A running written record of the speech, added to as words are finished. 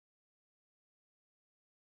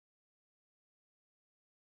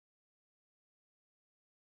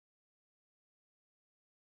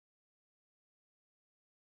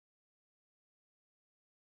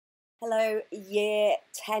Hello, Year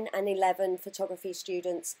 10 and 11 photography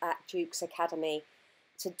students at Duke's Academy.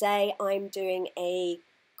 Today I'm doing a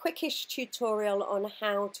quickish tutorial on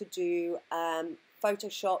how to do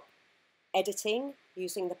Photoshop editing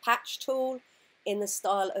using the patch tool in the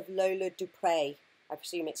style of Lola Dupre. I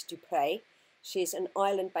presume it's Dupre. She's an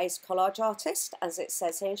island-based collage artist, as it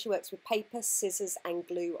says here, and she works with paper, scissors and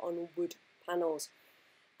glue on wood panels.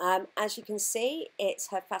 As you can see, it's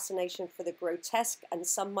her fascination for the grotesque, and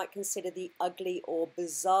some might consider the ugly or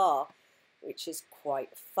bizarre, which is quite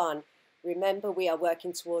fun. Remember, we are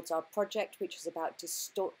working towards our project, which is about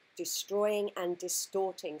destroying and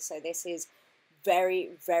distorting. So this is very,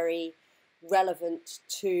 very relevant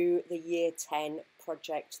to the Year 10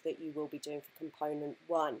 project that you will be doing for Component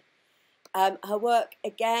 1. Her work,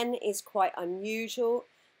 again, is quite unusual,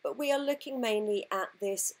 but we are looking mainly at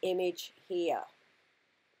this image here,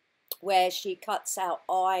 where she cuts out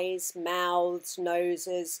eyes, mouths,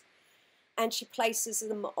 noses, and she places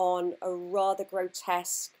them on a rather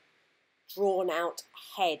grotesque, drawn out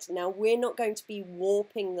head. Now, we're not going to be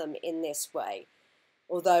warping them in this way,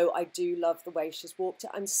 although I do love the way she's warped it.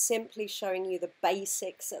 I'm simply showing you the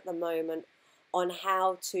basics at the moment on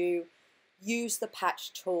how to use the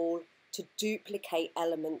patch tool to duplicate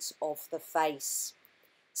elements of the face.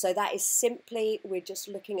 So that is simply, we're just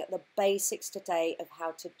looking at the basics today of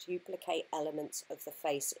how to duplicate elements of the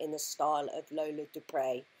face in the style of Lola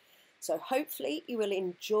Dupre. So hopefully you will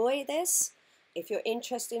enjoy this. If you're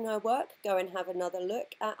interested in her work, go and have another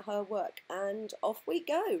look at her work. And off we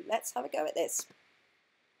go. Let's have a go at this.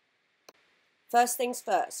 First things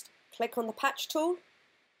first, click on the patch tool,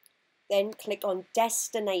 then click on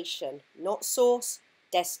destination, not source,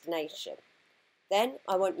 destination. Then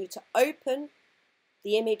I want you to open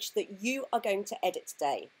the image that you are going to edit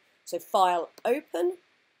today. So File, Open,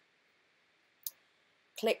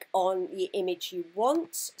 click on the image you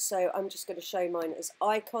want. So I'm just going to show mine as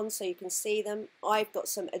icons so you can see them. I've got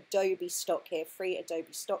some Adobe Stock here, free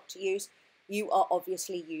Adobe Stock to use. You are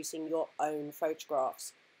obviously using your own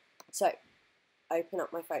photographs. So open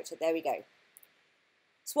up my photo, there we go.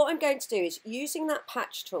 So what I'm going to do is, using that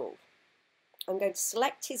patch tool, I'm going to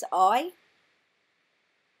select his eye.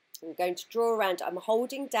 I'm going to draw around it. I'm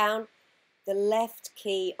holding down the left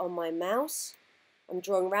key on my mouse. I'm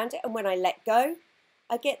drawing around it, and when I let go,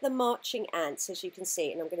 I get the marching ants, as you can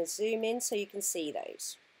see. And I'm going to zoom in so you can see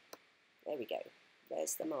those. There we go.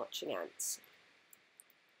 There's the marching ants.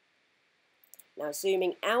 Now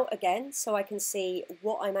zooming out again so I can see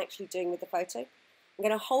what I'm actually doing with the photo. I'm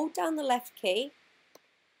going to hold down the left key,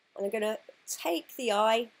 and I'm going to take the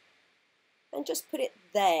eye and just put it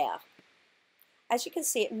there. As you can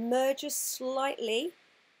see, it merges slightly.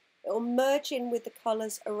 It will merge in with the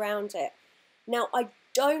colours around it. Now, I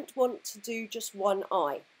don't want to do just one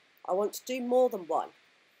eye. I want to do more than one.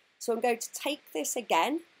 So I'm going to take this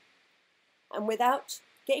again, and without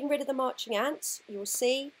getting rid of the marching ants, you'll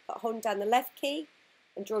see that holding down the left key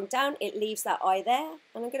and drawing down, it leaves that eye there.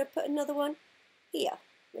 And I'm going to put another one here.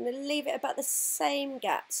 I'm going to leave it about the same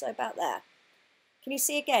gap, so about there. Can you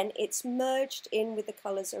see again? It's merged in with the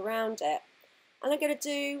colours around it. And I'm going to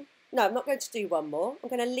do, no, I'm not going to do one more. I'm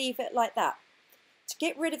going to leave it like that. To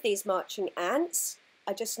get rid of these marching ants,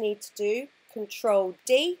 I just need to do Control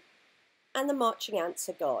D, and the marching ants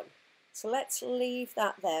are gone. So let's leave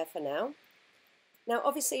that there for now. Now,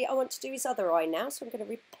 obviously, I want to do his other eye now, so I'm going to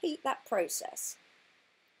repeat that process.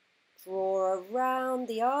 Draw around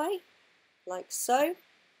the eye, like so.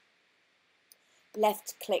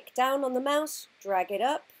 Left click down on the mouse, drag it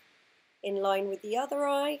up, in line with the other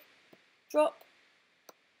eye, drop,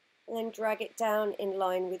 and then drag it down in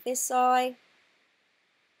line with this eye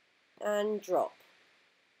and drop.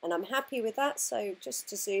 And I'm happy with that, so just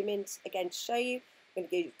to zoom in again to show you, I'm going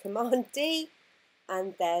to do Command D,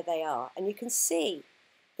 and there they are. And you can see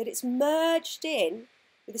that it's merged in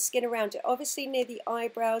with the skin around it. Obviously near the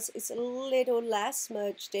eyebrows it's a little less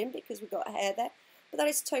merged in because we've got hair there, but that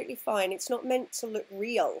is totally fine. It's not meant to look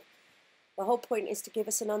real. The whole point is to give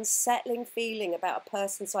us an unsettling feeling about a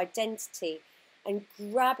person's identity and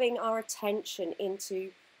grabbing our attention into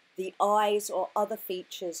the eyes or other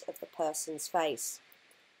features of the person's face.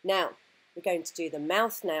 Now, we're going to do the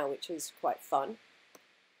mouth now, which is quite fun.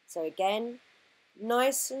 So again,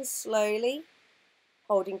 nice and slowly,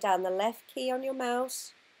 holding down the left key on your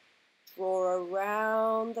mouse, draw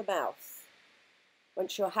around the mouth.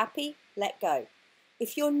 Once you're happy, let go.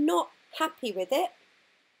 If you're not happy with it,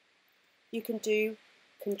 you can do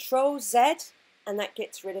Control Z, and that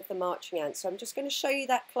gets rid of the marching ants. So I'm just going to show you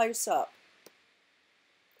that close up.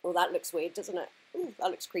 Oh, that looks weird, doesn't it? Ooh, that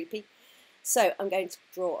looks creepy. So I'm going to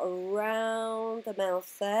draw around the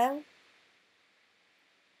mouth there.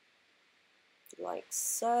 like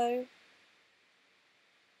so.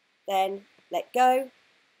 Then let go,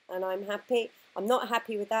 and I'm happy. I'm not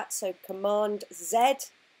happy with that, so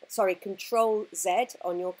Control Z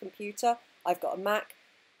on your computer. I've got a Mac,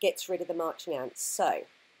 gets rid of the marching ants. So I'm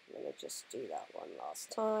going to just do that one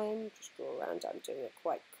last time. Just draw around. I'm doing it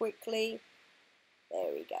quite quickly.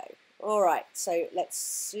 There we go. All right, so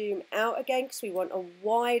let's zoom out again because we want a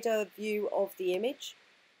wider view of the image.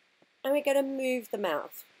 And we're going to move the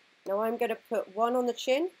mouth. Now I'm going to put one on the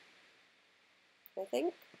chin, I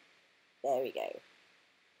think. There we go.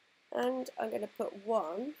 And I'm going to put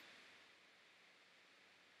one.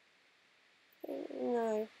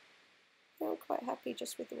 No, I'm quite happy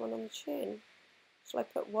just with the one on the chin. Shall I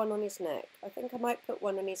put one on his neck? I think I might put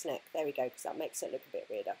one on his neck. There we go, because that makes it look a bit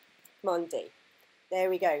weirder. Come on, D. There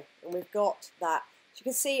we go. And we've got that. As you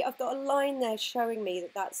can see, I've got a line there showing me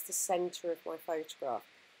that that's the centre of my photograph.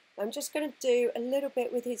 I'm just going to do a little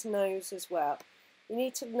bit with his nose as well. You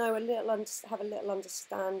need to know have a little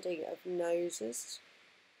understanding of noses.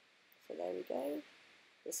 So there we go.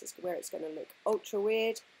 This is where it's going to look ultra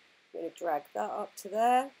weird. I'm going to drag that up to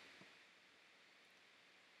there.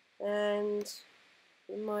 And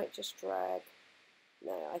we might just drag,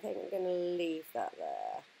 no, I think I'm going to leave that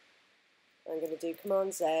there. I'm going to do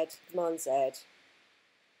Command Z,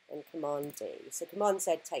 and Command D. So Command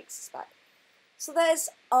Z takes us back. So there's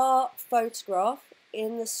our photograph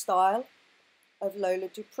in the style of Lola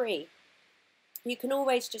Dupre. You can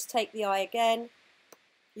always just take the eye again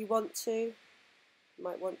if you want to. You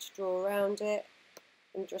might want to draw around it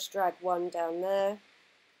and just drag one down there.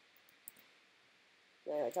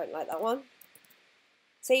 No, I don't like that one.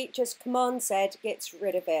 See, just Command Z gets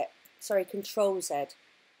rid of it. Sorry, Control Z.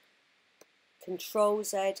 Control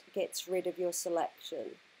Z gets rid of your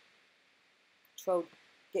selection. Control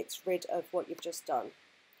gets rid of what you've just done.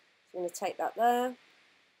 So I'm going to take that there.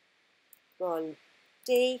 Command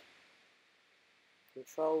D.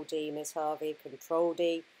 Control D, Miss Harvey. Control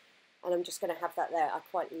D. And I'm just going to have that there. I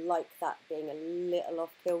quite like that being a little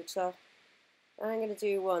off kilter. And I'm going to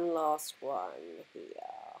do one last one here.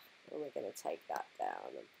 And we're going to take that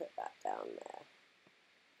down and put that down there.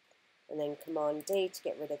 And then Command D to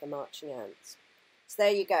get rid of the marching ants. So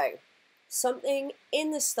there you go. Something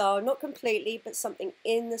in the style, not completely, but something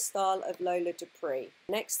in the style of Lola Dupre.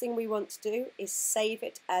 Next thing we want to do is save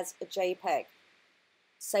it as a JPEG.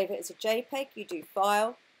 Save it as a JPEG, you do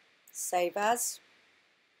File, Save As.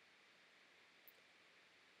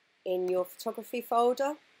 In your photography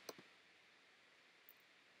folder,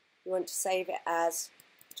 you want to save it as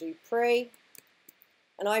Dupre.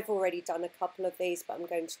 And I've already done a couple of these, but I'm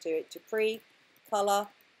going to do it Dupre, Color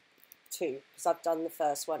 2, because I've done the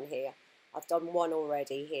first one here. I've done one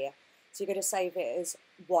already here. So you're going to save it as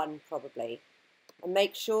 1 probably. And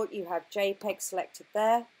make sure you have JPEG selected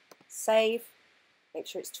there. Save. Make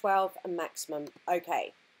sure it's 12 and maximum.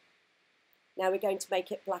 Okay. Now we're going to make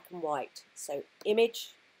it black and white. So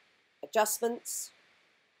Image, Adjustments,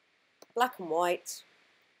 Black and White.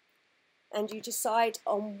 And you decide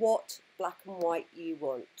on what black and white you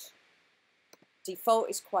want. Default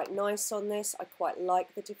is quite nice on this. I quite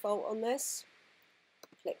like the default on this.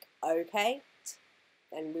 Click OK.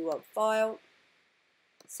 Then we want File,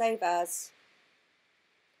 Save As,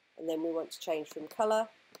 and then we want to change from colour.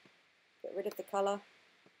 Get rid of the colour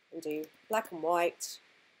and do black and white,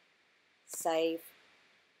 save,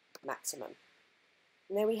 maximum.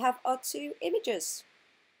 And then we have our 2 images,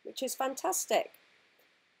 which is fantastic.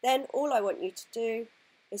 Then all I want you to do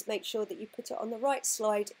is make sure that you put it on the right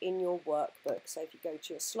slide in your workbook. So if you go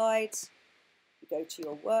to your slides, you go to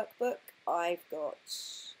your workbook, I've got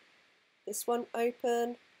this one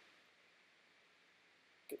open.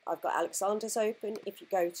 I've got Alexander's open. If you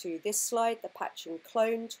go to this slide, the Patch and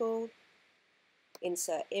Clone tool,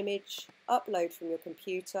 insert image, upload from your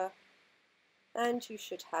computer, and you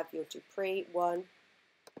should have your Dupre one.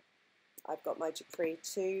 I've got my Dupre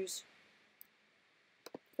 2s.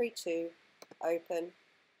 Dupre 2, open,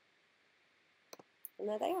 and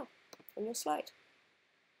there they are on your slide.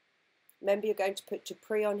 Remember, you're going to put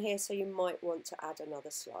Dupre on here, so you might want to add another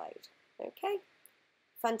slide. Okay,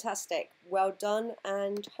 fantastic, well done,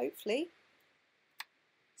 and hopefully,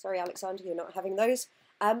 sorry Alexander, you're not having those,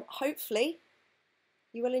 hopefully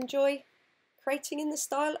you will enjoy creating in the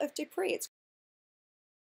style of Dupre. It's